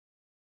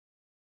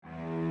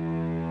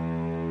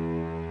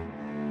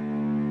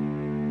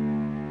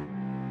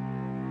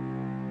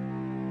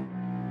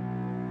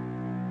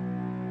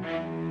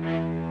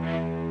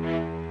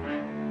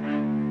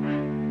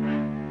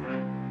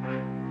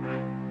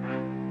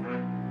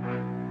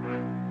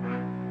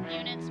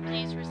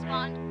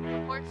respond.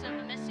 Reports of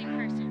a missing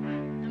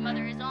person. The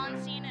mother is on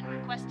scene and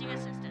requesting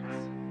assistance.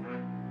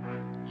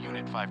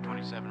 Unit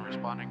 527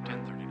 responding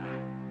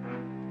 1039.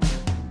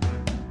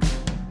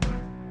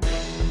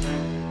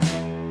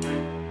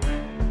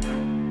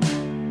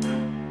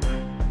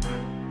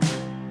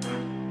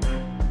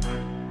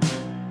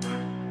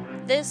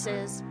 This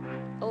is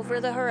Over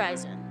the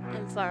Horizon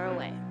and Far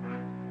Away.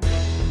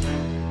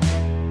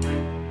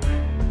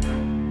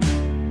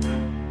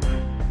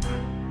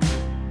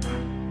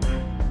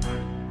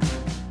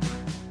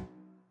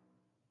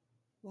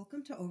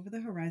 Welcome to Over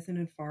the Horizon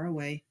and Far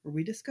Away, where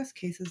we discuss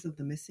cases of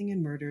the missing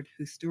and murdered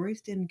whose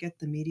stories didn't get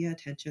the media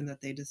attention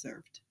that they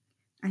deserved.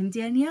 I'm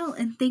Danielle,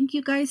 and thank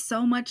you guys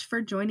so much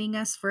for joining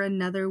us for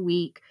another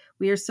week.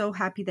 We are so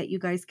happy that you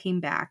guys came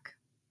back.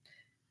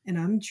 And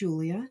I'm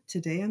Julia.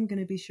 Today I'm going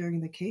to be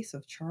sharing the case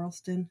of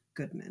Charleston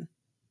Goodman.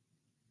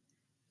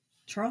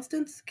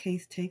 Charleston's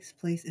case takes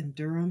place in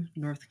Durham,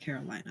 North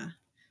Carolina.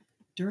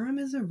 Durham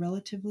is a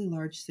relatively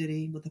large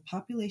city with a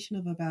population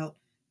of about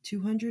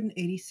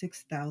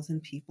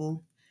 286,000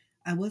 people.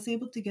 I was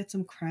able to get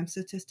some crime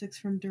statistics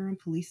from Durham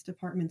Police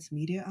Department's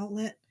media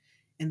outlet,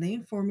 and they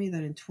informed me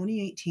that in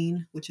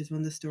 2018, which is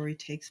when the story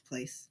takes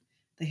place,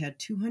 they had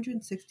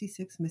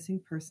 266 missing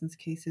persons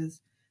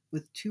cases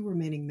with 2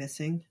 remaining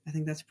missing. I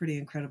think that's pretty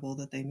incredible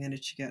that they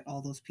managed to get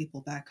all those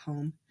people back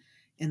home.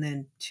 And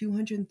then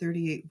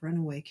 238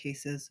 runaway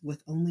cases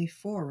with only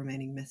 4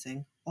 remaining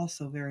missing,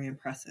 also very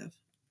impressive.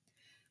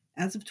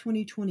 As of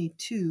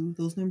 2022,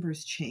 those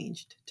numbers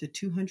changed to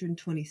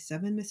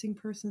 227 missing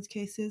persons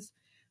cases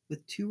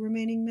with 2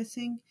 remaining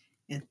missing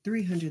and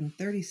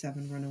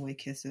 337 runaway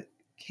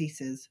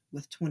cases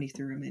with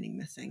 23 remaining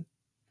missing.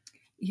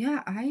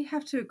 Yeah, I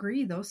have to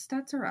agree. Those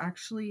stats are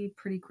actually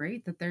pretty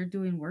great that they're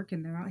doing work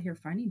and they're out here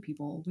finding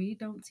people. We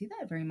don't see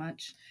that very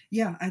much.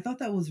 Yeah, I thought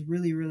that was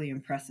really, really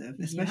impressive,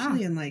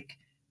 especially in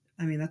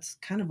that's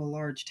kind of a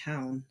large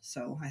town.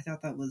 So I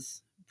thought that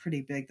was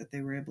pretty big that they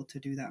were able to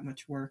do that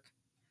much work.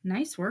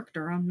 Nice work,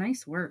 Durham.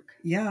 Nice work.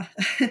 Yeah.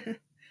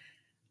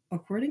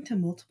 According to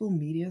multiple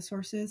media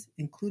sources,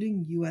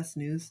 including U.S.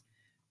 News,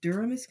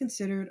 Durham is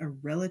considered a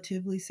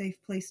relatively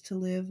safe place to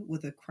live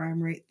with a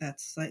crime rate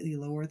that's slightly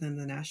lower than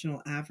the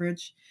national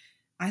average.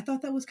 I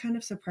thought that was kind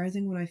of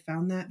surprising when I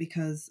found that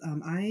because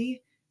I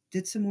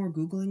did some more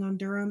Googling on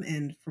Durham,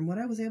 and from what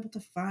I was able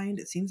to find,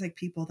 it seems like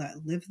people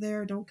that live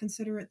there don't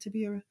consider it to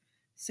be a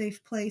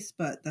safe place,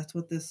 but that's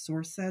what this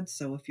source said.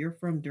 So if you're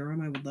from Durham,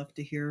 I would love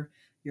to hear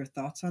your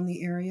thoughts on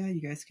the area.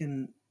 You guys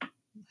can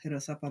hit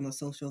us up on the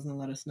socials and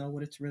let us know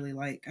what it's really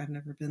like. I've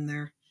never been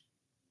there.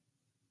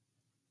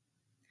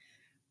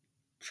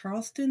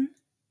 Charleston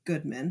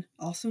Goodman,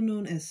 also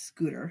known as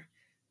Scooter,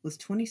 was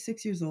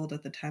 26 years old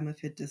at the time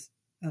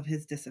of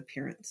his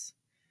disappearance.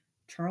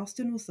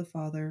 Charleston was the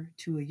father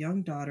to a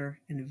young daughter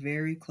and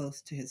very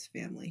close to his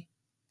family.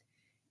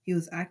 He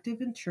was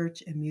active in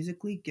church and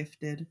musically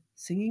gifted,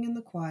 singing in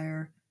the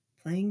choir,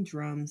 playing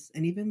drums,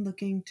 and even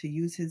looking to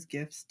use his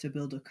gifts to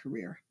build a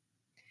career.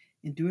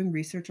 In doing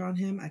research on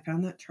him, I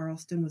found that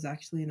Charleston was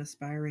actually an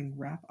aspiring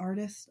rap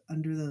artist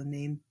under the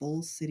name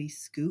Bull City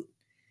Scoot.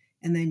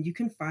 And then you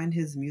can find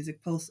his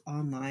music posts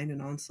online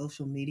and on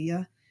social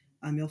media.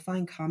 You'll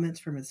find comments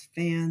from his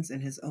fans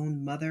and his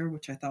own mother,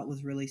 which I thought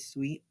was really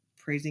sweet,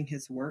 praising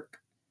his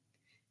work.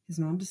 His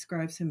mom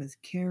describes him as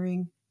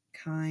caring,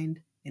 kind,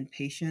 and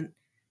patient,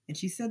 and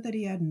she said that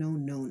he had no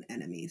known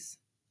enemies.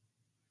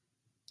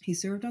 He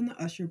served on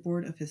the usher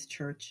board of his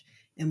church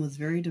and was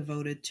very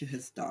devoted to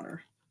his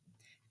daughter.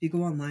 If you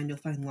go online, you'll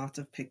find lots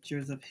of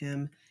pictures of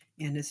him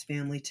and his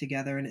family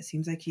together, and it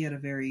seems like he had a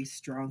very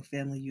strong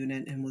family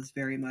unit and was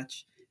very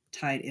much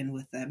tied in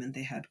with them, and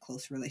they had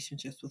close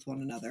relationships with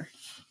one another.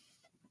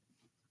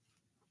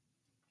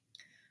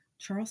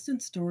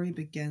 Charleston's story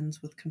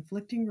begins with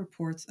conflicting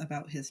reports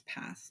about his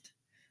past.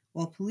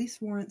 While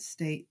police warrants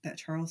state that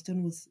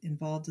Charleston was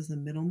involved as a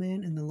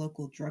middleman in the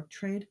local drug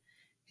trade,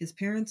 his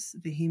parents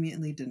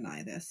vehemently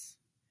deny this.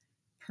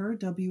 Per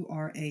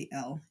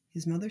WRAL,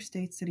 his mother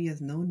states that he has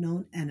no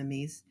known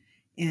enemies,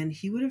 and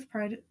he would have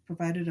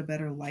provided a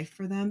better life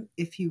for them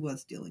if he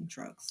was dealing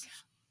drugs.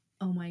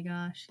 Oh my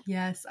gosh.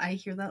 Yes, I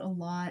hear that a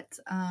lot.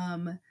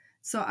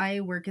 So I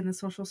work in the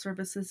social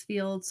services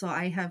field, so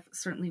I have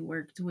certainly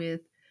worked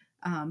with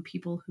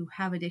people who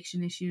have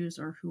addiction issues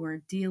or who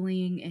are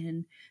dealing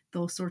and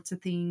those sorts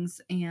of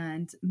things.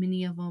 And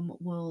many of them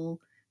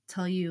will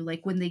tell you,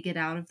 like, when they get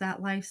out of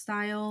that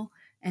lifestyle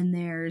and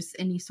there's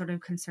any sort of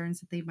concerns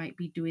that they might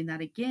be doing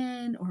that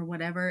again or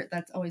whatever,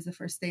 that's always the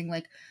first thing.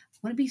 Like, I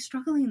wouldn't be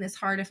struggling this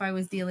hard if I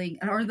was dealing,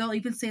 or they'll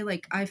even say,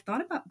 like, I've thought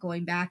about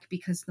going back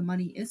because the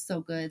money is so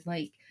good.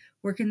 Like,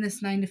 working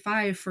this 9 to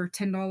 5 for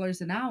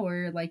 $10 an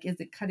hour, like, is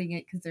it cutting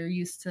it? Because they're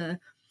used to,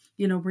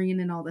 bringing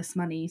in all this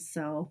money.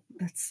 So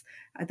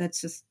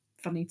that's just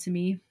funny to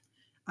me.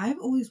 I've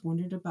always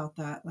wondered about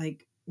that.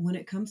 Like, when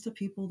it comes to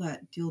people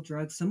that deal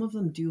drugs, some of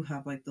them do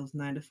have like those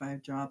 9 to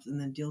 5 jobs and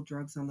then deal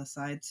drugs on the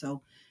side.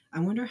 So I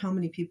wonder how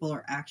many people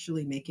are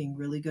actually making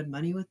really good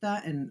money with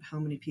that and how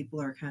many people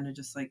are kind of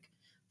just like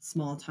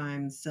small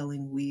time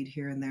selling weed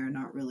here and there,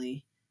 not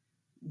really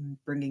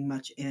bringing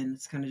much in.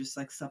 It's kind of just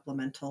like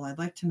supplemental. I'd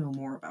like to know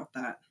more about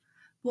that.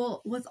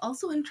 Well, what's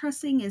also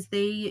interesting is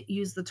they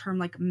use the term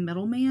like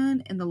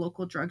middleman in the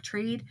local drug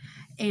trade.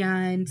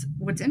 And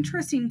what's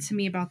interesting to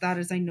me about that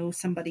is I know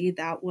somebody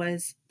that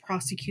was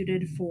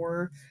prosecuted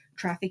for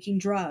trafficking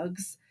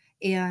drugs.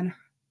 And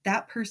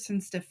that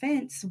person's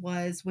defense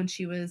was when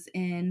she was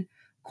in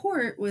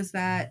court was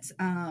that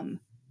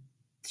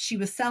she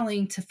was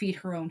selling to feed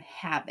her own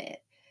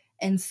habit.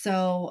 And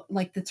so,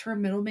 like, the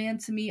term middleman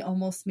to me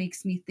almost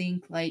makes me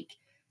think like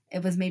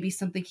it was maybe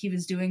something he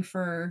was doing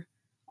for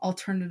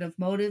alternative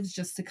motives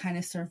just to kind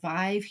of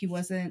survive. He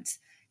wasn't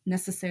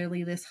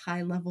necessarily this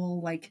high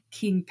level, like,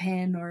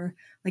 kingpin or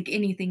like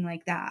anything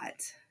like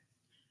that.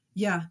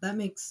 Yeah, that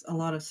makes a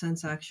lot of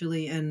sense,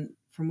 actually. And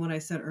from what I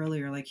said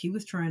earlier, like, he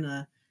was trying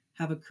to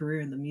have a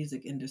career in the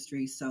music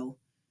industry. So,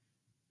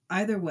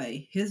 either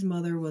way, his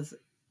mother was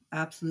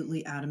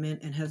absolutely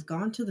adamant and has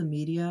gone to the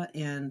media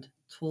and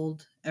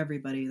told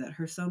everybody that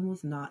her son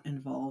was not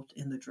involved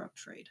in the drug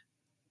trade.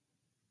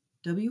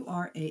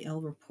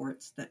 WRAL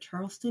reports that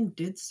Charleston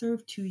did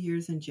serve 2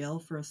 years in jail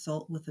for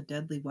assault with a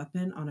deadly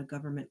weapon on a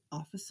government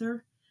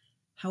officer.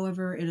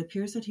 However, it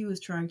appears that he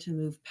was trying to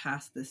move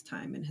past this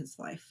time in his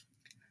life.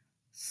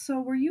 So,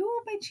 were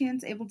you by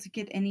chance able to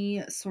get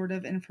any sort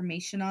of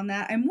information on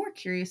that? I'm more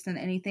curious than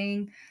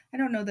anything. I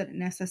don't know that it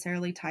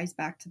necessarily ties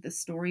back to this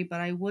story,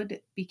 but I would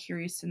be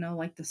curious to know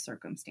like the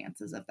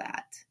circumstances of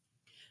that.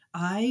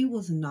 I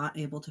was not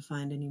able to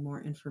find any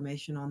more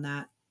information on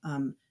that.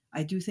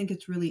 I do think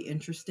it's really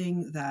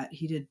interesting that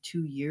he did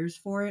 2 years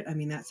for it. I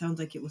mean, that sounds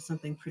like it was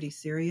something pretty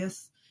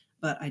serious,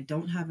 but I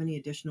don't have any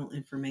additional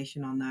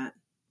information on that.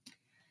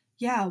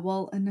 Yeah,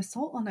 well, an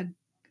assault on a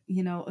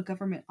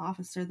government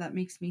officer, that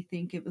makes me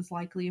think it was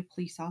likely a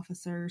police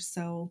officer.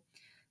 So,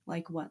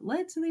 like, what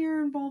led to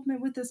their involvement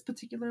with this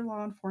particular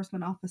law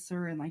enforcement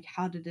officer, and like,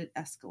 how did it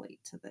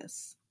escalate to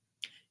this?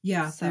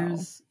 Yeah, So,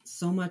 there's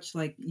so much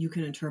like you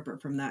can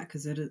interpret from that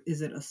because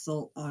is it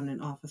assault on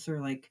an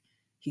officer like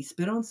he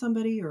spit on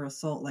somebody or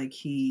assault like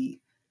he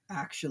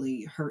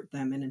actually hurt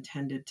them and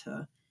intended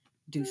to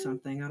do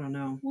something? I don't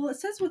know. well, it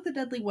says with a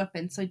deadly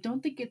weapon, so I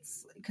don't think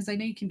it's because I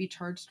know you can be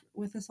charged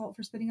with assault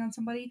for spitting on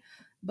somebody,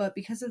 but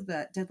because of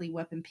that deadly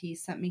weapon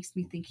piece, that makes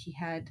me think he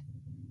had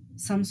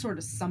some sort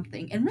of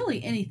something. And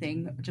really,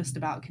 anything just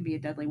about can be a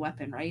deadly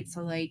weapon, right?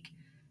 So, like,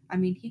 I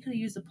mean, he could have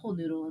used a pool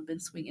noodle and been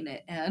swinging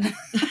it, and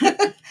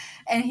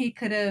and he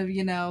could have,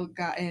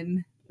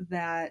 gotten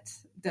that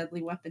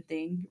deadly weapon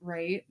thing,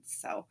 right?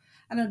 So,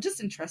 I don't know,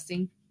 just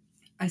interesting.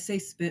 I say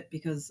spit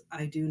because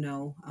I do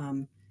know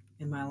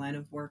in my line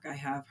of work, I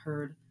have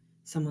heard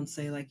someone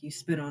say, like, you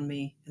spit on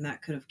me and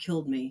that could have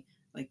killed me.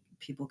 Like,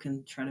 people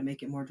can try to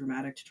make it more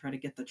dramatic to try to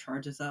get the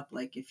charges up.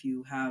 Like, if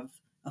you have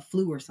a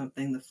flu or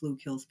something, the flu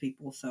kills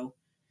people. So,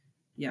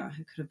 yeah,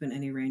 it could have been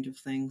any range of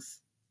things.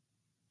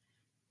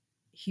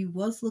 He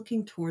was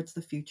looking towards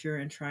the future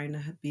and trying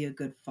to be a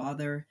good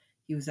father.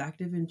 He was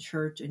active in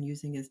church and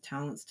using his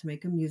talents to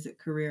make a music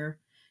career.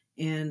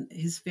 And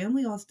his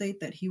family all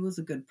state that he was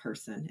a good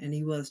person and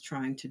he was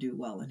trying to do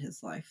well in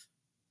his life.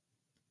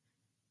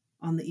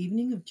 On the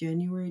evening of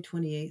January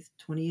 28th,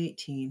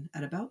 2018,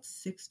 at about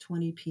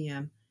 6:20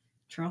 p.m.,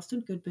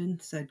 Charleston Goodman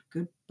said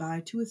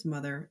goodbye to his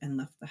mother and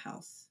left the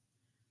house.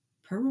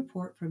 Per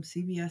report from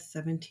CBS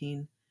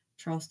 17,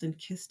 Charleston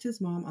kissed his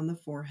mom on the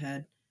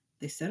forehead,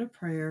 they said a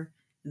prayer,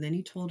 and then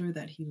he told her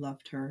that he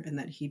loved her and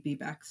that he'd be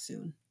back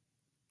soon.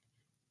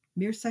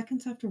 Mere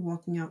seconds after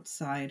walking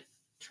outside,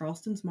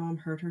 Charleston's mom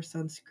heard her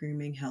son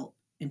screaming help,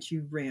 and she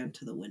ran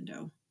to the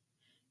window.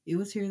 It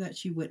was here that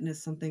she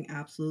witnessed something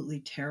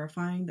absolutely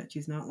terrifying that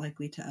she's not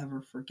likely to ever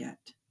forget.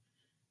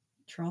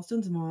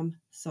 Charleston's mom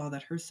saw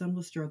that her son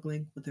was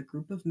struggling with a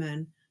group of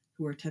men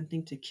who were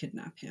attempting to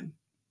kidnap him.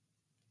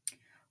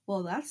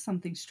 Well, that's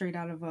something straight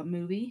out of a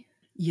movie.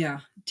 Yeah,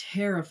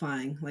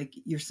 terrifying. Like,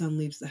 your son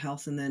leaves the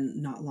house and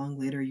then not long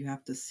later you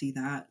have to see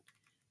that.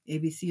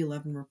 ABC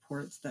 11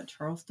 reports that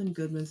Charleston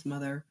Goodman's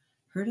mother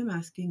heard him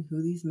asking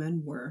who these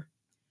men were,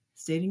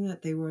 stating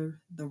that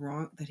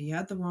that he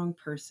had the wrong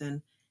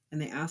person,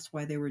 and they asked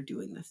why they were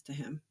doing this to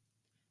him.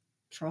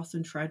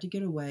 Charleston tried to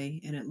get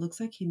away, and it looks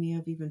like he may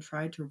have even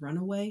tried to run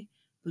away,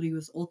 but he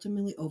was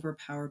ultimately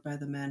overpowered by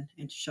the men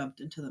and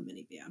shoved into the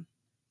minivan.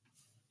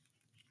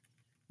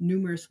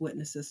 Numerous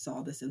witnesses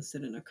saw this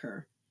incident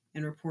occur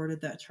and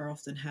reported that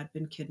Charleston had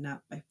been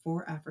kidnapped by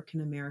 4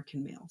 African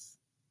American males.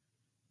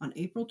 On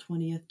April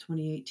 20th,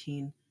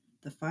 2018,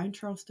 the Find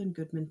Charleston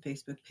Goodman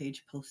Facebook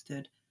page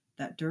posted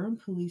that Durham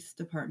Police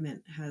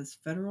Department has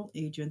federal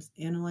agents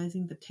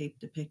analyzing the tape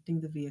depicting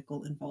the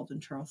vehicle involved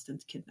in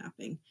Charleston's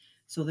kidnapping.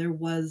 So there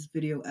was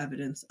video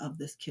evidence of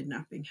this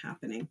kidnapping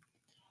happening.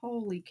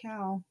 Holy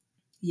cow.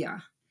 Yeah.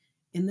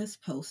 In this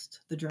post,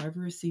 the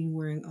driver is seen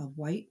wearing a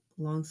white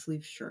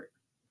long-sleeve shirt.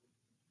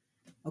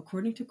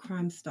 According to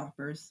Crime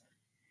Stoppers,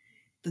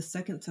 the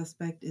second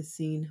suspect is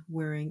seen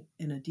wearing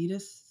an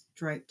Adidas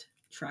striped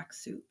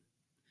tracksuit.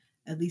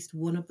 At least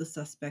one of the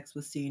suspects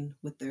was seen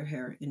with their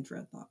hair in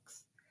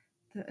dreadlocks.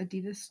 The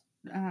Adidas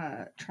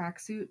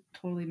tracksuit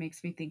totally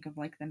makes me think of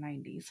like the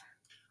 90s.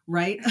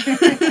 Right?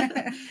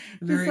 Just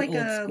Very like old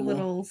a school.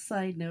 little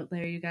side note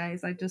there, you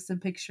guys. I just am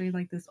picturing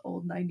like this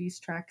old 90s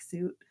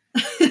tracksuit.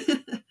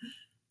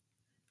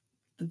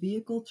 The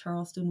vehicle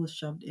Charleston was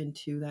shoved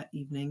into that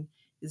evening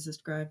is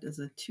described as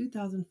a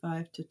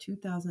 2005 to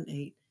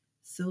 2008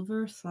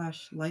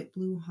 silver/light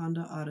blue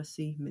Honda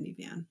Odyssey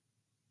minivan.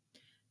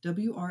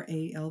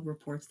 WRAL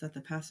reports that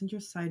the passenger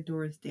side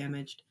door is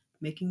damaged,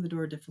 making the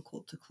door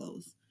difficult to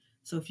close.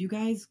 So if you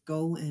guys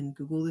go and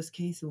Google this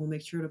case, and we'll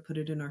make sure to put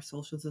it in our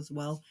socials as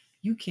well,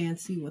 you can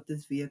see what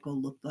this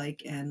vehicle looked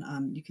like, and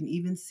you can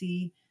even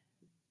see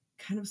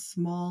kind of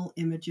small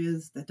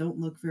images that don't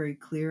look very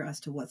clear as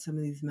to what some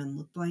of these men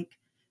looked like.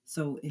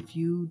 So if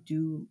you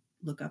do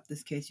look up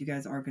this case, you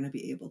guys are going to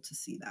be able to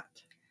see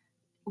that.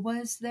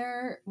 Was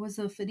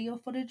the video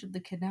footage of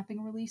the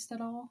kidnapping released at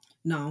all?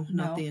 No,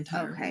 not the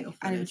entire okay. video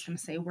I was footage. going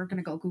to say, we're going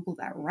to go Google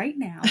that right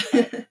now,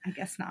 but I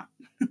guess not.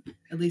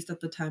 At least at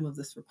the time of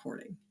this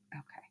recording.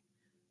 Okay.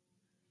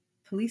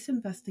 Police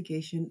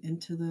investigation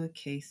into the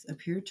case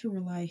appeared to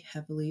rely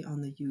heavily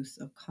on the use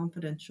of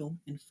confidential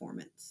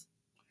informants.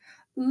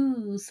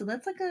 Ooh, so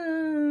that's like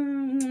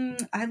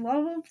I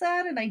love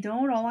that and I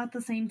don't all at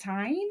the same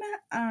time.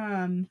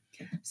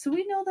 So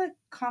we know that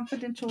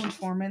confidential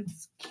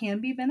informants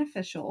can be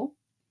beneficial,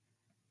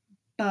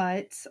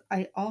 but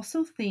I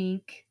also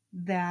think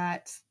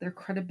that their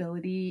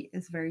credibility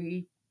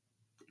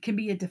can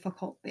be a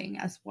difficult thing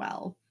as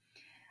well.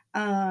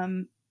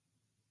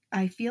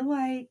 I feel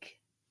like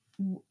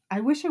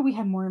I wish we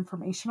had more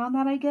information on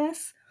that, I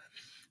guess.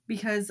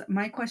 Because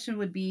my question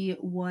would be,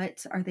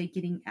 what are they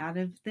getting out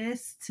of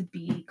this to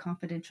be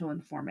confidential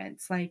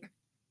informants? Like,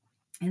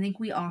 I think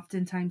we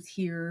oftentimes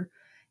hear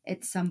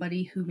it's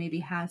somebody who maybe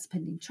has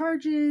pending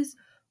charges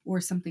or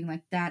something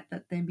like that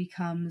then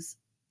becomes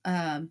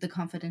the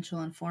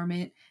confidential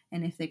informant.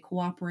 And if they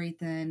cooperate,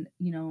 then,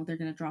 they're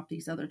going to drop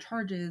these other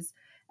charges.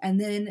 And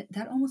then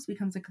that almost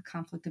becomes like a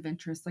conflict of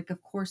interest. Like,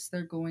 of course,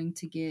 they're going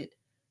to get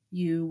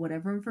you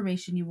whatever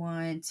information you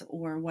want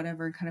or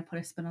whatever and kind of put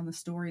a spin on the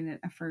story in an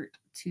effort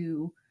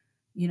to,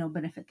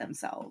 benefit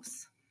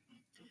themselves.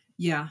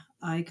 Yeah,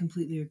 I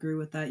completely agree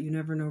with that. You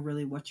never know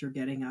really what you're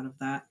getting out of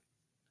that.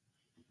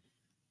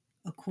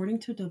 According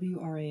to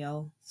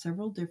WRAL,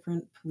 several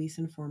different police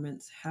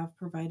informants have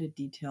provided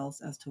details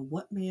as to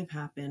what may have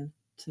happened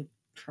to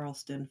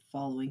Charleston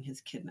following his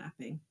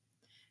kidnapping.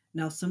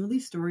 Now, some of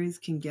these stories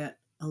can get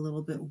a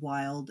little bit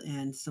wild,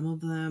 and some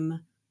of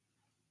them,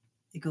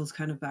 it goes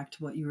kind of back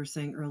to what you were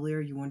saying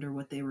earlier. You wonder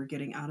what they were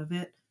getting out of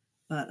it.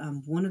 But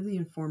one of the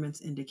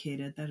informants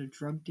indicated that a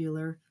drug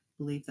dealer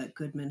believed that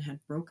Goodman had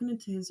broken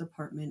into his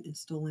apartment and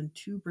stolen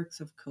 2 bricks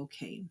of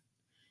cocaine,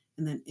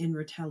 and then in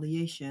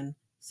retaliation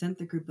sent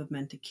the group of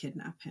men to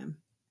kidnap him.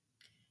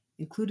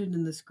 Included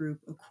in this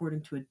group,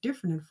 according to a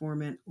different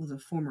informant, was a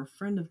former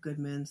friend of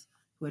Goodman's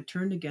who had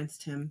turned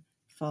against him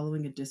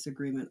following a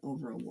disagreement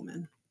over a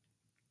woman.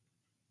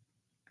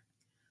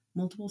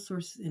 Multiple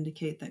sources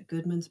indicate that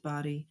Goodman's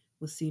body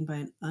was seen by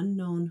an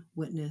unknown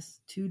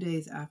witness 2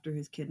 days after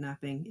his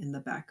kidnapping in the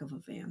back of a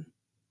van.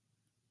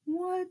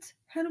 What?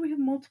 How do we have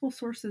multiple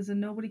sources and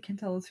nobody can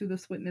tell us who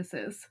this witness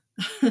is?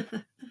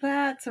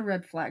 That's a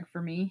red flag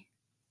for me.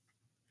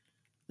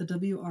 The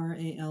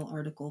WRAL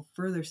article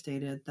further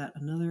stated that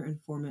another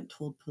informant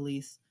told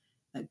police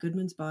that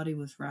Goodman's body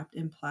was wrapped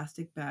in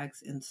plastic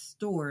bags and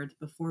stored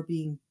before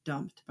being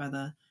dumped by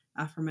the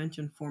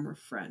aforementioned former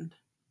friend.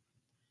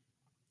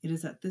 It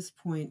is at this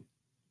point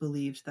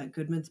believed that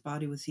Goodman's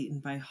body was eaten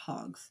by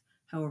hogs.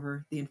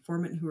 However, the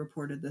informant who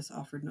reported this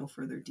offered no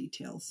further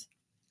details.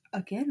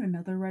 Again,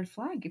 another red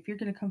flag. If you're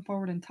going to come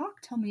forward and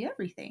talk, tell me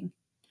everything.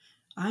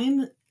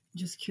 I'm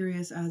just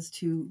curious as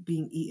to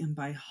being eaten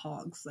by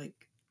hogs. Like,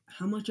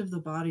 how much of the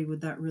body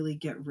would that really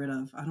get rid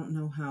of? I don't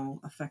know how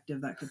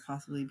effective that could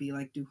possibly be.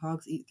 Like, do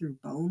hogs eat through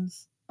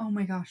bones? Oh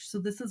my gosh. So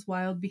this is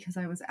wild because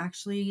I was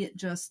actually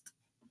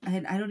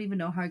and I don't even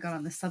know how I got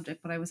on this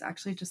subject, but I was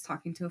actually just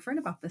talking to a friend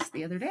about this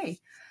the other day.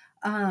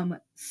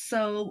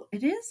 So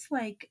it is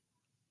like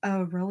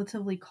a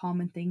relatively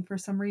common thing for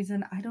some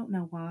reason. I don't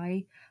know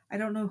why. I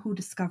don't know who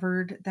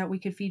discovered that we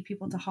could feed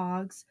people to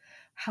hogs.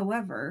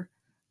 However,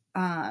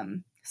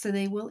 so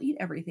they will eat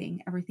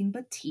everything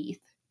but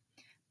teeth.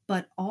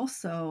 But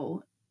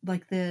also,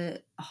 like,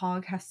 the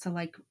hog has to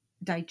like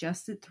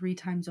digest it 3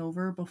 times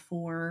over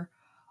before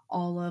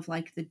all of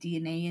like the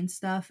DNA and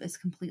stuff is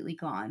completely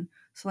gone.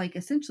 So like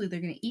essentially they're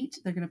going to eat,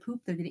 they're going to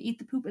poop, they're going to eat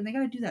the poop, and they got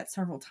to do that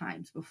several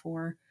times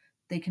before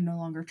they can no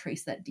longer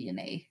trace that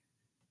DNA.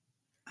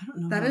 I don't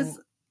know. That is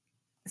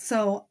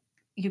so,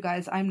 you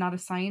guys, I'm not a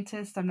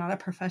scientist, I'm not a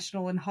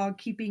professional in hog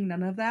keeping,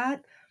 none of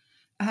that.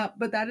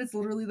 But that is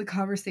literally the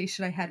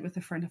conversation I had with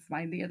a friend of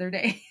mine the other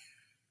day.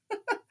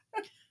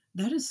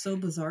 That is so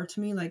bizarre to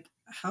me. Like,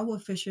 how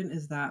efficient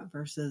is that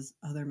versus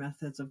other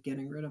methods of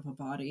getting rid of a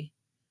body?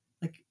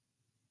 Like,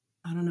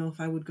 I don't know if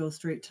I would go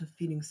straight to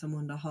feeding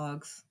someone to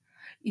hogs.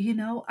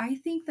 I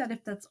think that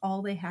if that's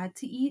all they had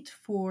to eat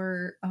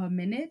for a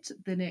minute,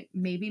 then it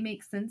maybe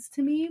makes sense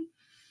to me.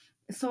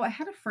 So I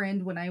had a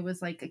friend when I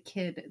was like a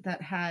kid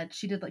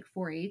she did like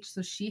 4-H,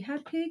 so she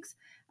had pigs,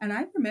 and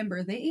I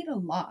remember they ate a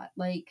lot.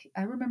 Like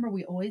I remember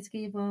we always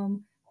gave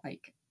them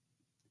like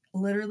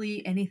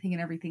literally anything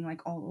and everything,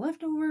 like all the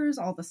leftovers,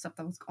 all the stuff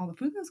all the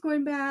food that was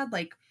going bad,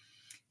 like,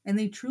 and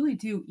they truly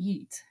do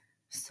eat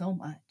so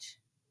much.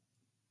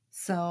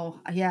 So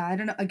yeah, I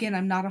don't know. Again,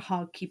 I'm not a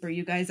hog keeper,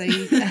 you guys.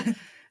 I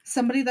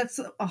somebody that's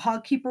a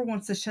hog keeper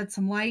wants to shed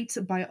some light,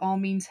 by all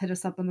means hit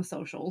us up on the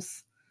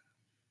socials.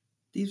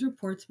 These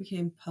reports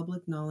became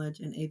public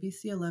knowledge, and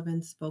ABC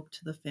 11 spoke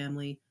to the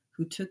family,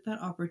 who took that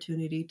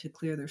opportunity to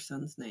clear their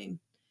son's name.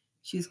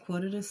 She is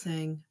quoted as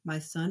saying, "My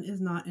son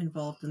is not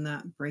involved in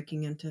that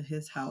breaking into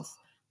his house.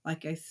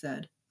 Like I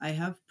said, I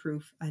have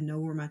proof. I know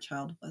where my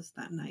child was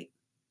that night."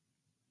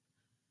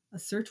 A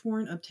search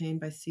warrant obtained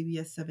by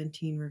CBS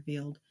 17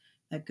 revealed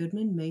that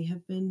Goodman may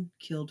have been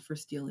killed for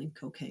stealing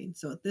cocaine.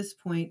 So at this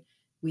point,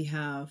 we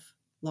have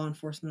law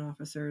enforcement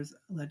officers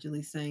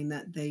allegedly saying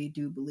that they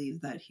do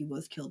believe that he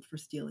was killed for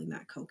stealing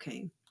that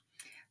cocaine.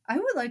 I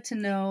would like to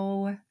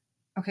know.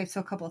 Okay,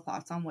 so a couple of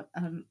thoughts on what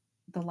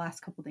the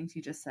last couple things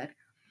you just said.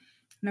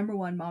 Number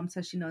one, mom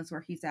says she knows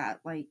where he's at.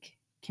 Like,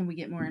 can we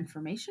get more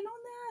information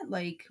on that?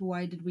 Like,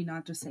 why did we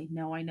not just say,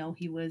 no, I know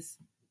he was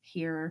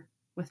here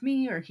with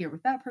me or here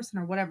with that person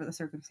or whatever the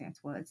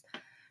circumstance was?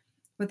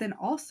 But then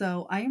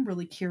also, I am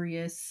really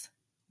curious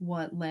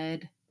what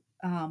led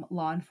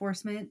law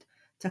enforcement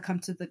to come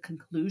to the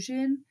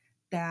conclusion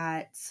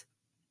that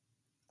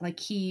like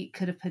he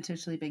could have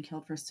potentially been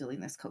killed for stealing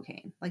this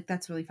cocaine. Like,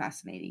 that's really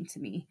fascinating to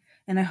me.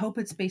 And I hope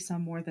it's based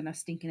on more than a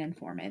stinking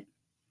informant.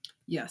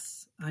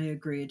 Yes, I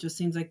agree. It just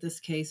seems like this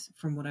case,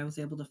 from what I was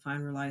able to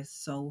find, relies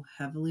so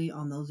heavily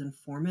on those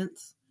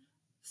informants.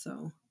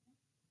 So,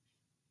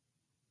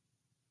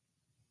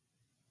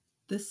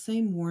 this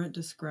same warrant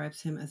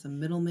describes him as a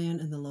middleman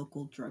in the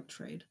local drug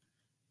trade.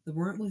 The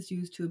warrant was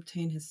used to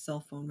obtain his cell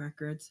phone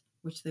records,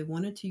 which they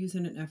wanted to use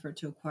in an effort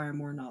to acquire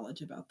more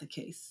knowledge about the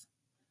case.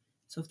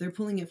 So if they're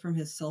pulling it from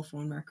his cell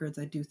phone records,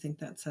 I do think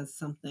that says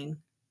something.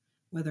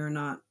 Whether or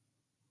not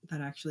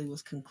that actually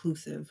was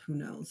conclusive, who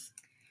knows?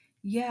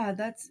 Yeah,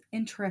 that's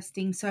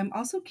interesting. So I'm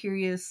also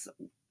curious,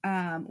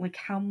 like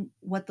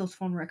what those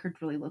phone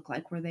records really look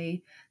like. Were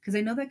they, because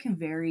I know that can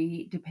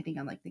vary depending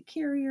on like the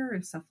carrier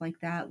and stuff like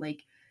that.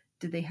 Like,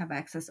 did they have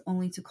access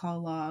only to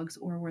call logs,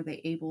 or were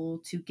they able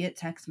to get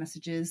text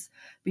messages?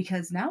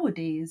 Because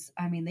nowadays,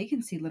 I mean, they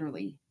can see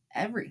literally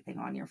everything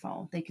on your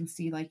phone. They can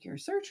see like your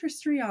search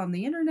history on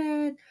the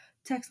internet,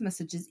 text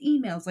messages,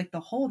 emails, like the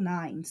whole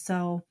nine.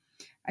 So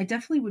I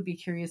definitely would be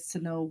curious to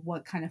know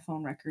what kind of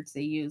phone records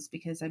they use,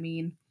 because I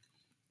mean,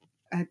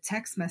 a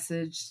text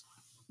message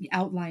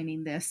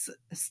outlining this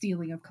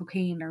stealing of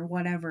cocaine or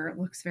whatever, it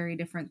looks very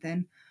different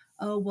than,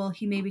 oh, well,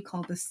 he maybe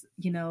called this,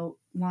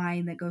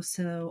 line that goes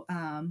to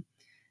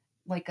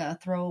like a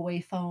throwaway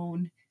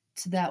phone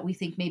to that we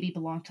think maybe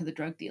belonged to the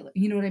drug dealer.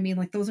 You know what I mean?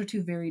 Like, those are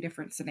two very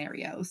different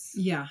scenarios.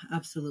 Yeah,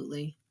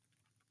 absolutely.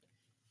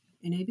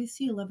 An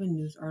ABC 11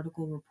 News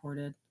article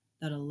reported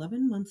that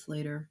 11 months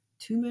later,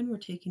 2 men were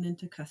taken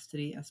into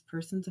custody as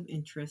persons of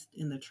interest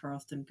in the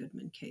Charleston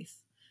Goodman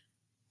case.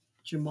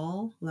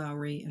 Jamal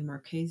Lowry and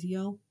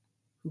Marchesio,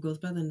 who goes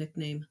by the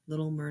nickname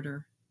Little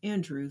Murder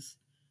Andrews.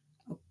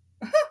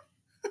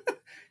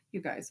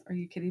 You guys, are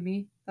you kidding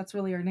me? That's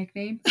really our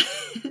nickname?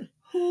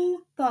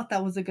 Who thought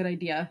that was a good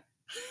idea?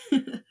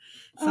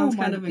 Sounds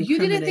kind of incriminating. You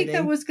didn't think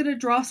that was going to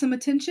draw some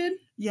attention?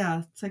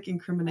 Yeah, it's like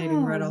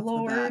incriminating right off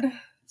Lord. the bat.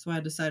 So I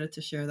decided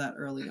to share that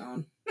early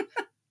on.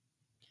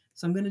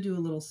 So I'm going to do a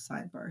little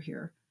sidebar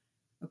here.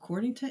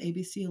 According to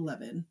ABC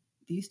 11,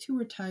 these two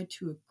were tied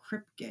to a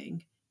Crip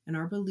gang and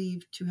are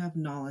believed to have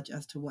knowledge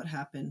as to what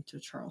happened to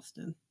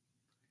Charleston.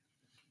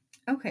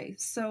 Okay,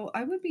 so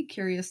I would be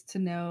curious to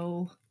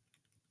know,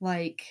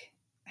 like,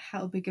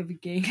 how big of a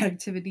gang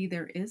activity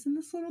there is in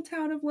this little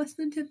town of less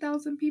than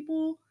 10,000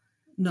 people.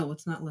 No,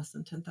 it's not less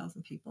than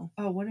 10,000 people.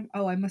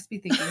 Oh, I must be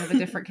thinking of a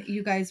different.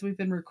 You guys, we've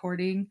been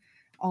recording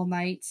all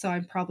night, so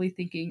I'm probably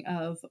thinking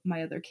of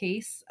my other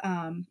case.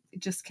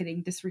 Just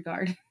kidding,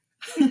 disregard.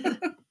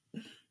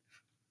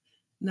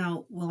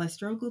 Now, while I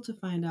struggle to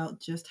find out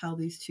just how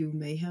these two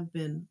may have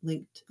been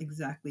linked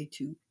exactly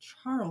to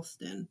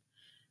Charleston,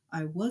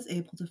 I was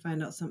able to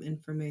find out some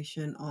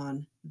information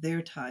on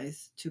their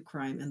ties to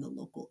crime in the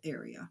local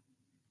area.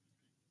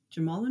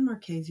 Jamal and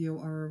Marchesio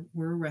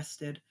were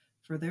arrested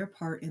for their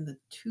part in the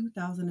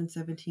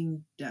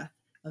 2017 death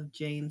of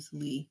James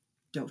Lee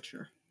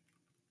Docher.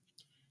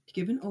 To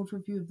give an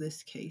overview of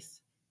this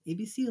case,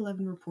 ABC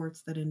 11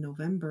 reports that in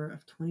November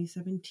of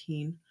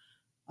 2017,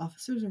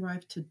 officers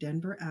arrived to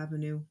Denver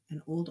Avenue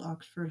and Old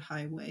Oxford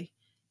Highway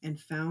and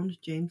found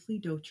James Lee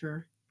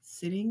Docher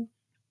sitting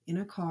in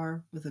a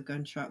car with a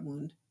gunshot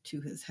wound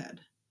to his head.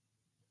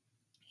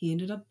 He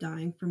ended up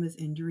dying from his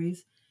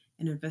injuries,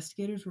 and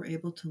investigators were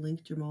able to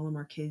link Jamal and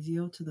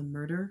Marchesio to the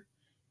murder.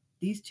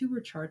 These two were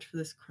charged for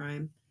this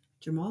crime.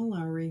 Jamal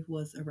Lowry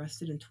was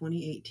arrested in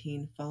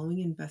 2018 following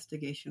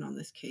investigation on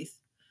this case,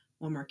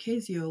 while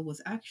Marchesio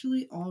was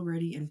actually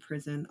already in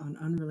prison on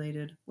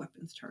unrelated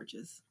weapons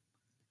charges.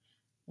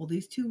 While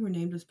these two were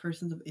named as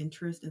persons of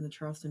interest in the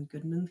Charleston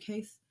Goodman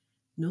case,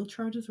 no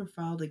charges were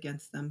filed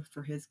against them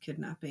for his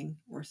kidnapping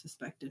or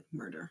suspected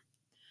murder.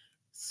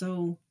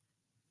 So,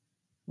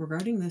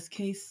 regarding this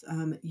case,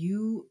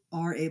 you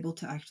are able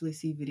to actually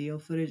see video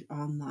footage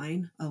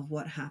online of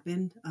what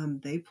happened.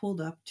 They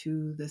pulled up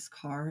to this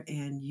car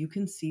and you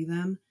can see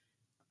them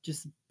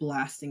just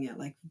blasting it,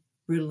 like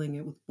riddling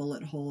it with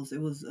bullet holes. It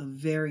was a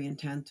very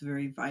intense,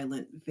 very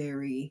violent,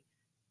 very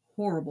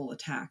horrible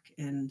attack,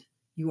 and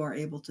you are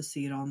able to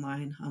see it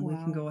online. We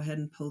can go ahead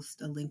and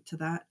post a link to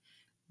that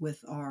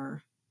with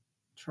our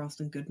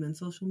Charleston Goodman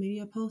social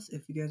media posts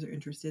if you guys are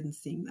interested in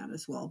seeing that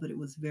as well. But it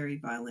was very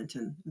violent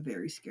and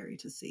very scary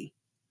to see.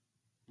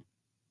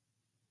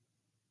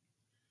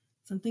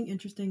 Something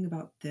interesting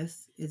about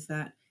this is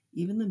that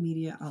even the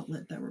media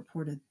outlet that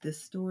reported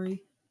this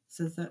story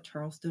says that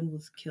Charleston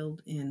was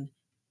killed in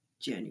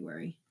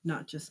January,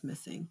 not just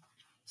missing.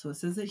 So it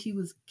says that he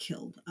was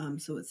killed.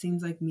 So it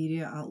seems like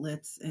media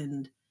outlets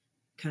and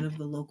kind of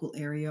the local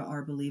area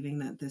are believing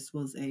that this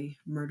was a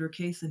murder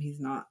case and he's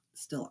not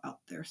still out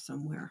there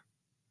somewhere.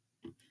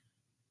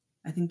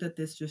 I think that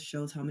this just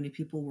shows how many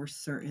people were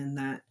certain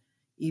that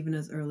even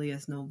as early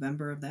as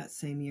November of that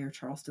same year,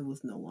 Charleston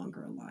was no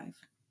longer alive.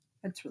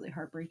 That's really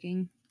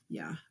heartbreaking.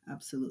 Yeah,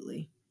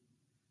 absolutely.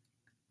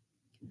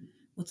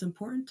 What's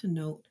important to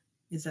note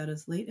is that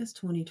as late as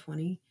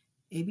 2020,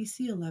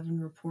 ABC 11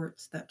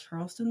 reports that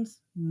Charleston's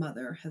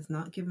mother has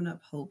not given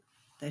up hope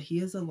that he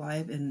is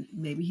alive and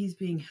maybe he's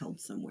being held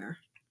somewhere.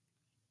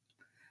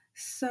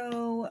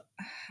 So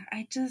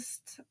I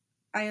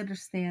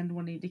understand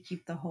wanting to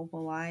keep the hope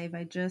alive.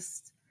 I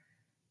just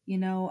don't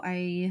know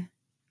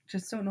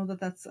that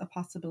that's a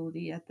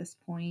possibility at this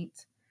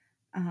point.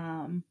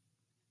 I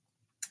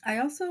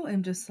also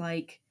am just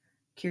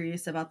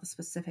curious about the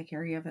specific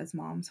area of his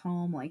mom's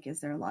home. Like, is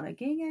there a lot of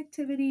gang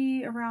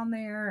activity around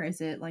there?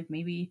 Is it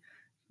maybe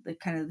the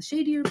kind of the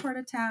shadier part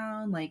of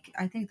town?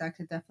 I think that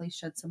could definitely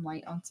shed some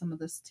light on some of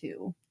this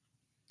too.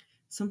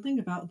 Something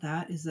about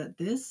that is that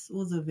this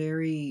was a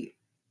very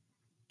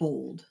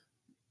bold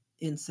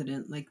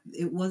incident.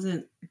 It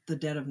wasn't the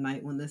dead of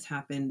night when this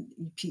happened.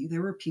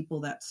 There were people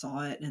that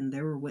saw it and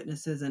there were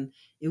witnesses, and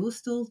it was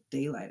still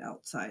daylight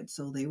outside.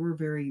 So they were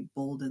very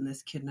bold in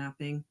this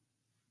kidnapping.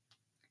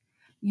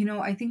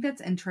 I think that's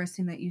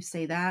interesting that you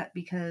say that,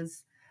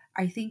 because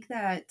I think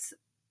that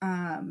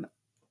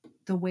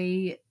the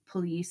way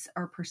police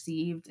are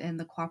perceived and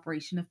the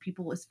cooperation of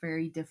people is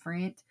very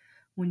different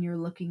when you're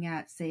looking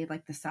at, say,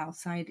 the South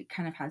Side. It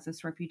kind of has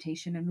this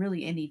reputation, and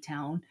really any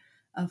town,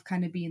 of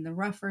kind of being the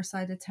rougher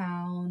side of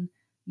town.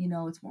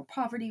 It's more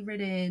poverty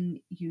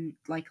ridden. You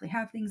likely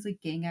have things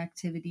like gang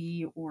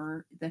activity,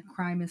 or the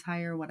crime is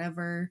higher,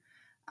 whatever.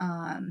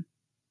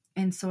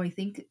 And so I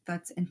think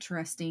that's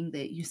interesting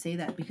that you say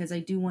that, because I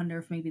do wonder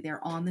if maybe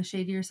they're on the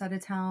shadier side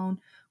of town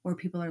where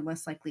people are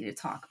less likely to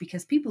talk,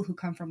 because people who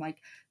come from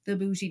the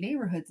bougie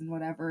neighborhoods and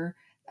whatever,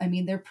 I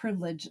mean, their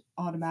privilege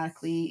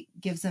automatically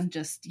gives them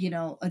just,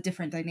 a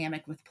different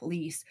dynamic with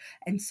police.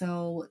 And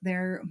so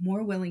they're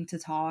more willing to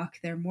talk.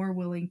 They're more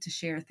willing to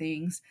share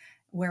things.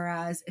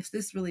 Whereas if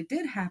this really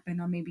did happen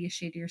on maybe a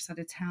shadier side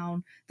of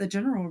town, the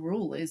general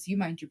rule is you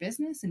mind your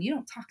business and you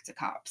don't talk to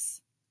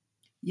cops.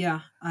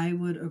 Yeah, I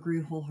would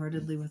agree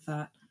wholeheartedly with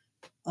that.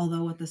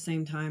 Although at the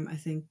same time, I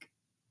think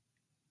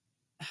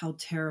how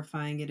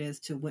terrifying it is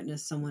to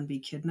witness someone be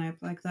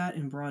kidnapped like that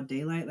in broad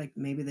daylight.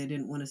 Maybe they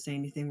didn't want to say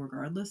anything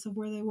regardless of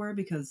where they were,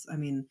 because, I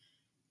mean,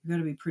 you've got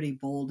to be pretty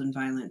bold and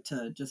violent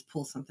to just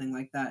pull something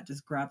like that,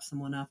 just grab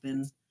someone up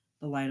in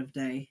the light of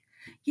day.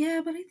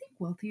 Yeah, but I think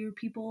wealthier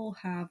people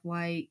have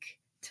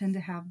tend to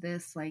have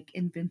this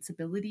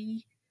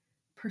invincibility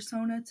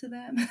persona to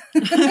them.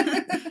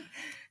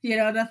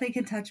 Nothing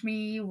can touch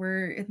me.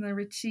 We're in the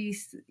richy,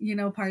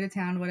 part of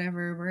town,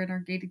 whatever. We're in our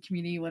gated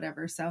community,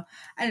 whatever. So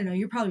I don't know.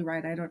 You're probably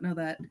right. I don't know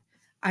that.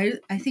 I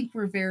think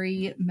we're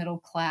very middle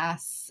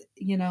class.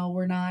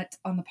 We're not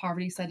on the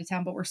poverty side of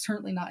town, but we're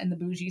certainly not in the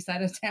bougie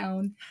side of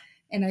town.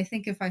 And I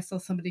think if I saw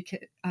somebody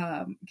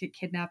get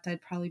kidnapped,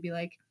 I'd probably be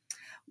like,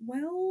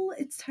 well,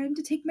 it's time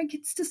to take my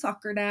kids to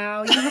soccer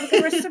now. You have a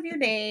good rest of your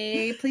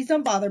day. Please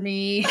don't bother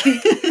me.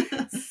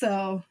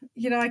 So,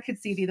 I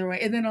could see it either way.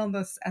 And then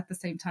at the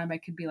same time, I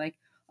could be like,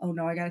 oh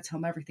no, I got to tell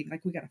them everything.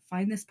 We got to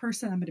find this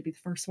person. I'm going to be the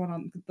first one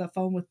on the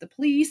phone with the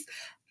police.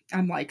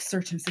 I'm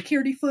searching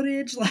security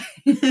footage.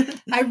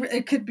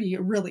 It could be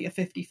really a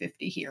 50-50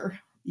 here.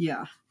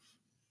 Yeah.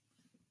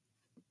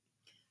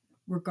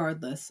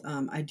 Regardless,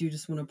 I do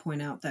just want to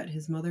point out that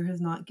his mother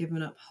has not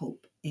given up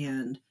hope.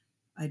 And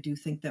I do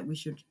think that we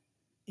should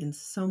in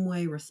some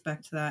way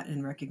respect that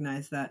and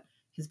recognize that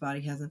his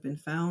body hasn't been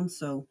found.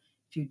 So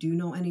if you do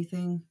know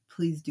anything,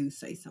 please do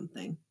say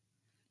something.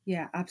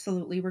 Yeah,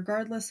 absolutely.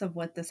 Regardless of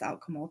what this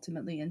outcome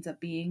ultimately ends up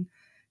being,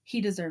 he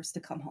deserves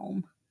to come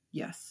home.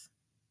 Yes.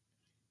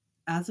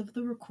 As of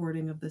the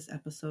recording of this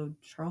episode,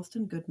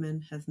 Charleston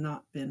Goodman has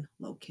not been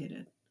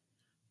located.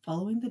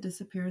 Following the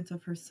disappearance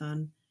of her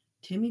son,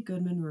 Tammy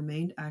Goodman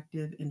remained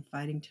active in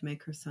fighting to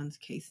make her son's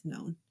case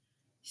known.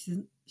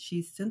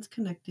 She's since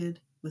connected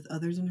with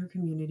others in her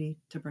community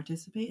to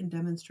participate in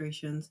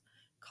demonstrations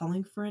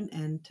calling for an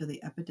end to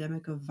the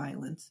epidemic of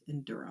violence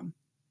in Durham.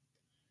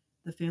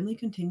 The family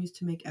continues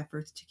to make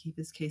efforts to keep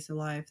his case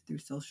alive through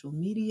social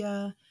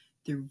media,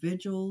 through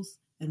vigils,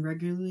 and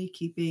regularly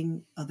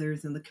keeping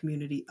others in the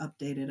community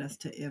updated as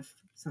to if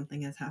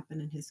something has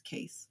happened in his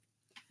case.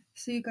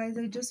 So, you guys,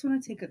 I just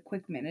want to take a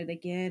quick minute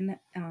again.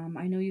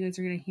 I know you guys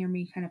are going to hear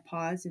me kind of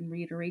pause and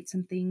reiterate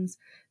some things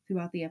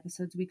throughout the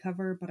episodes we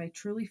cover, but I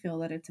truly feel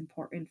that it's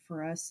important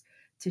for us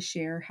to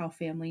share how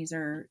families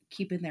are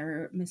keeping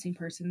their missing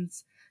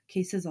persons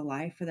cases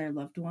alive for their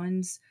loved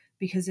ones,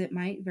 because it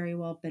might very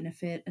well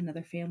benefit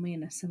another family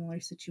in a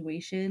similar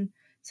situation.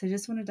 So, I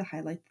just wanted to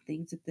highlight the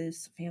things that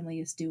this family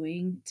is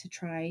doing to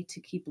try to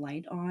keep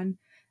light on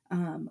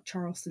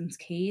Charleston's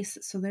case.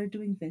 So, they're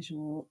doing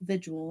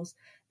vigils.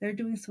 They're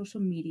doing social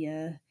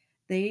media.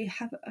 They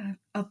have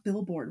a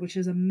billboard, which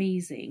is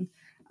amazing.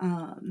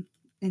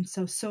 And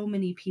so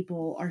many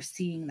people are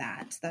seeing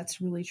that. That's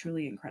really,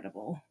 truly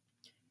incredible.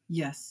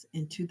 Yes,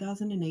 in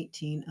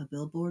 2018, a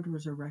billboard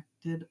was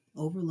erected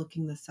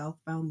overlooking the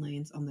southbound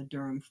lanes on the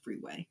Durham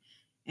Freeway.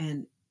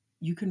 And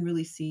you can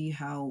really see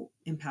how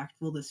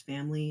impactful this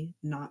family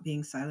not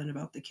being silent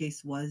about the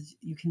case was.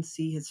 You can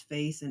see his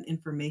face and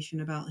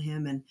information about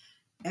him, and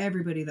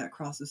everybody that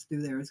crosses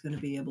through there is going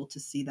to be able to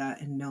see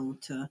that and know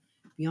to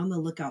be on the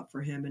lookout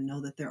for him and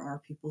know that there are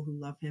people who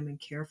love him and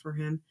care for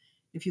him.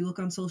 If you look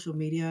on social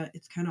media,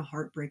 it's kind of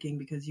heartbreaking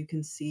because you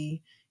can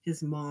see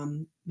his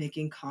mom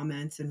making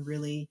comments and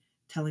really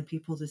telling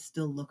people to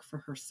still look for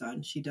her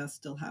son. She does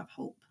still have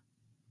hope.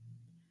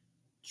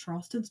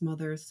 Charleston's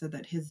mother said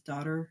that his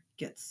daughter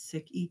gets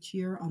sick each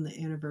year on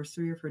the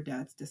anniversary of her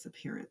dad's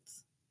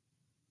disappearance.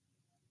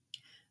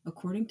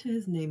 According to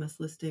his NamUs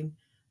listing,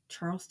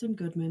 Charleston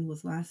Goodman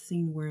was last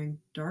seen wearing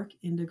dark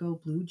indigo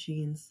blue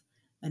jeans,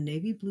 a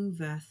navy blue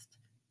vest,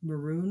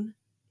 maroon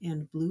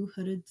and blue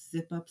hooded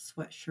zip-up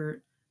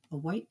sweatshirt, a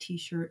white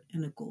t-shirt,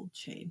 and a gold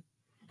chain.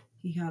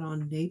 He had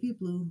on navy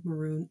blue,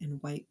 maroon,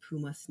 and white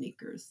Puma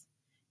sneakers.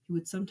 He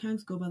would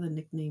sometimes go by the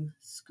nickname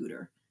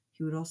Scooter.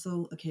 He would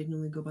also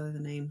occasionally go by the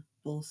name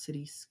Bull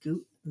City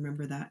Scoot.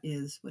 Remember, that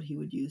is what he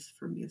would use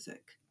for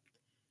music.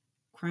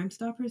 Crime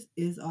Stoppers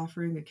is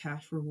offering a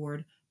cash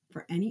reward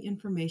for any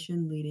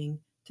information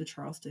leading to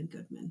Charleston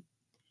Goodman.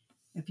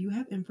 If you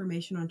have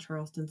information on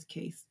Charleston's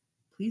case,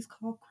 please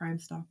call Crime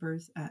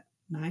Stoppers at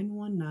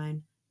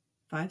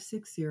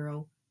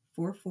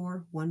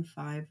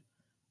 919-560-4415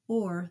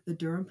 or the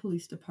Durham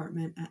Police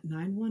Department at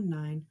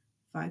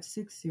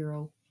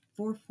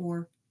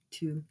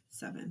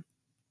 919-560-4427.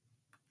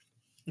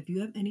 If you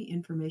have any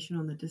information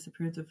on the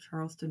disappearance of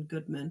Charleston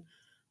Goodman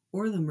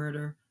or the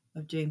murder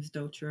of James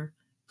Docher,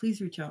 please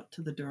reach out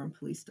to the Durham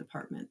Police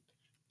Department.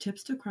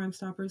 Tips to Crime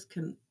Stoppers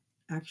can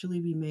actually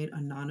be made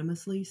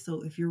anonymously,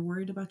 so if you're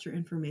worried about your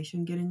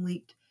information getting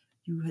leaked,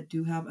 you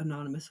do have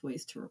anonymous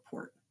ways to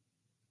report.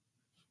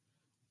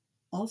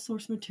 All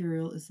source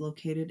material is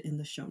located in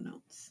the show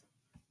notes.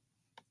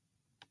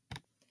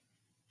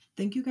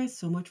 Thank you guys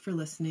so much for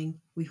listening.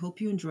 We hope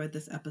you enjoyed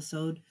this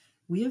episode.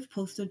 We have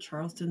posted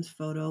Charleston's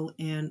photo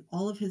and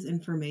all of his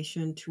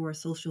information to our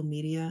social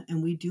media,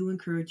 and we do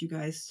encourage you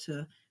guys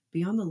to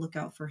be on the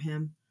lookout for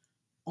him.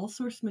 All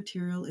source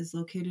material is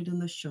located in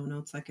the show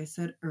notes, like I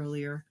said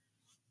earlier.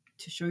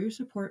 To show your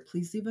support,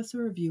 please leave us a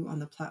review on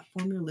the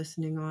platform you're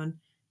listening on.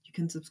 You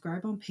can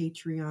subscribe on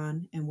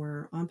Patreon, and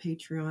we're on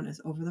Patreon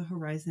as Over the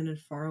Horizon and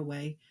Far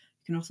Away.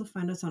 You can also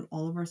find us on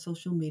all of our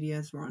social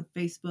medias. We're on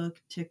Facebook,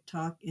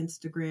 TikTok,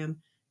 Instagram,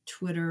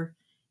 Twitter.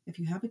 If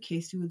you have a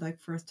case you would like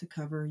for us to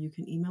cover, you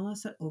can email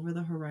us at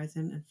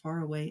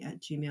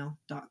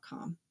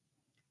overthehorizonandfaraway@gmail.com.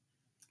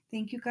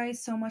 Thank you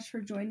guys so much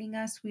for joining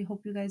us. We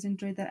hope you guys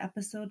enjoyed that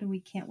episode, and we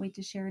can't wait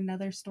to share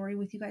another story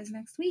with you guys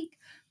next week.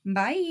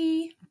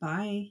 Bye.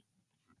 Bye.